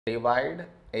Divide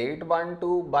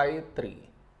 812 by 3.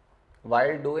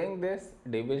 While doing this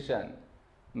division,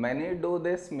 many do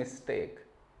this mistake.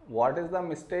 What is the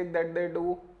mistake that they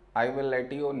do? I will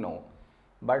let you know.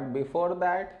 But before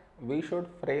that, we should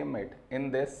frame it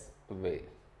in this way.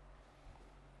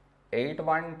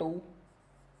 812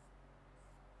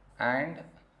 and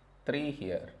 3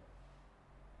 here.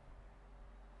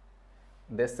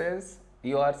 This is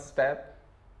your step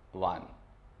 1.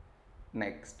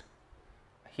 Next.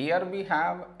 Here we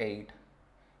have 8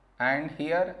 and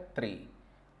here 3.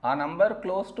 A number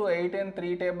close to 8 in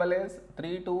 3 table is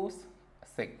 3 2s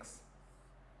 6.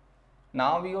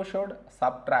 Now you should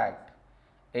subtract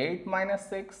 8 minus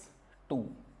 6 2.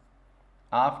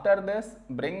 After this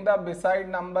bring the beside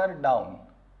number down.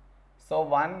 So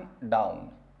 1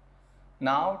 down.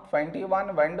 Now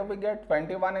 21, when do we get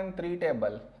 21 in 3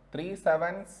 table? 3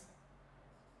 7s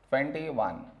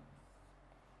 21.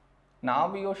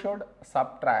 Now you should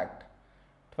subtract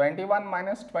 21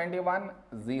 minus 21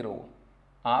 0.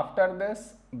 After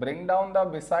this bring down the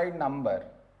beside number.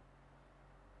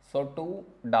 So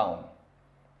 2 down.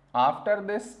 After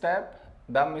this step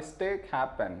the mistake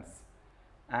happens,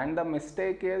 and the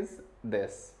mistake is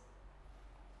this.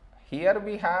 Here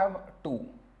we have 2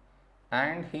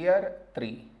 and here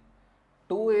 3.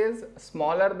 2 is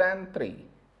smaller than 3.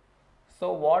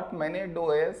 So what many do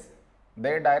is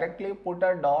they directly put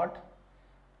a dot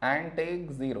and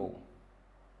take 0,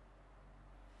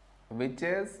 which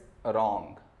is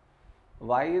wrong.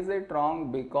 Why is it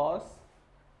wrong? Because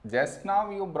just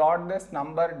now you brought this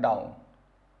number down,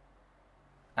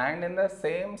 and in the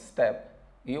same step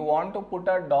you want to put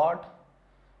a dot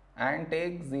and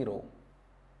take 0,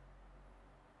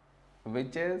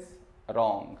 which is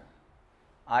wrong.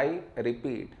 I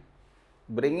repeat,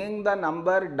 bringing the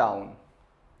number down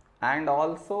and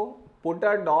also put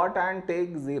a dot and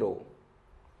take 0.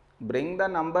 Bring the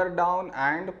number down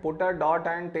and put a dot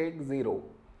and take 0.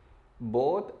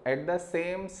 Both at the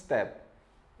same step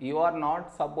you are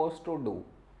not supposed to do.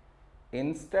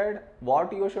 Instead,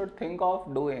 what you should think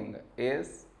of doing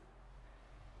is,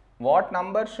 what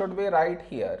number should we write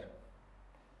here?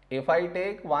 If I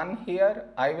take 1 here,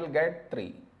 I will get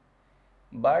 3.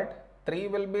 But 3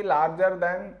 will be larger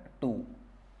than 2.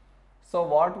 So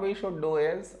what we should do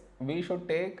is, we should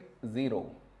take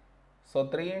 0. So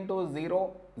 3 into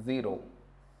 0, 0.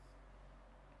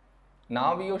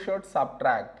 Now you should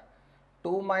subtract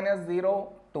 2 minus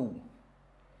 0, 2.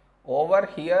 Over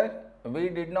here we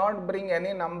did not bring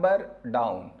any number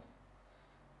down,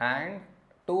 and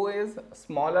 2 is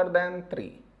smaller than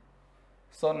 3.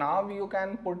 So now you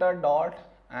can put a dot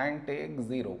and take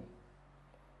 0.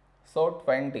 So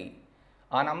 20.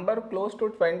 A number close to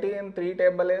 20 in 3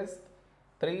 table is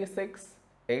 3 6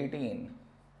 18.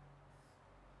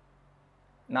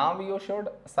 Now you should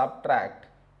subtract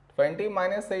 20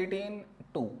 minus 18,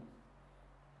 2.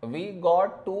 We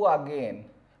got 2 again.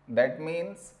 That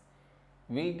means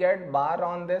we get bar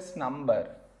on this number.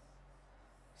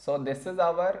 So this is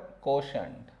our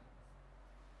quotient.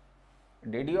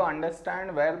 Did you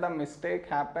understand where the mistake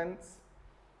happens?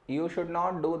 You should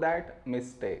not do that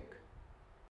mistake.